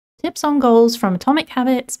Tips on Goals from Atomic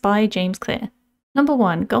Habits by James Clear. Number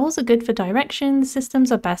 1. Goals are good for direction,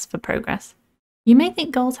 systems are best for progress. You may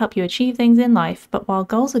think goals help you achieve things in life, but while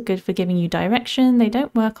goals are good for giving you direction, they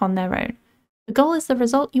don't work on their own. The goal is the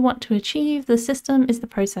result you want to achieve, the system is the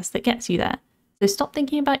process that gets you there. So stop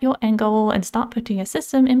thinking about your end goal and start putting a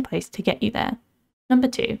system in place to get you there. Number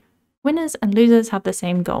 2. Winners and losers have the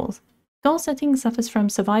same goals. Goal setting suffers from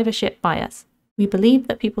survivorship bias. We believe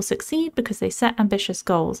that people succeed because they set ambitious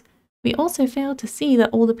goals. We also fail to see that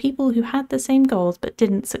all the people who had the same goals but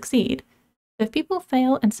didn't succeed. So if people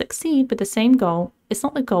fail and succeed with the same goal, it's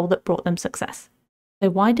not the goal that brought them success. So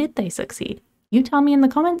why did they succeed? You tell me in the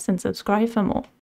comments and subscribe for more.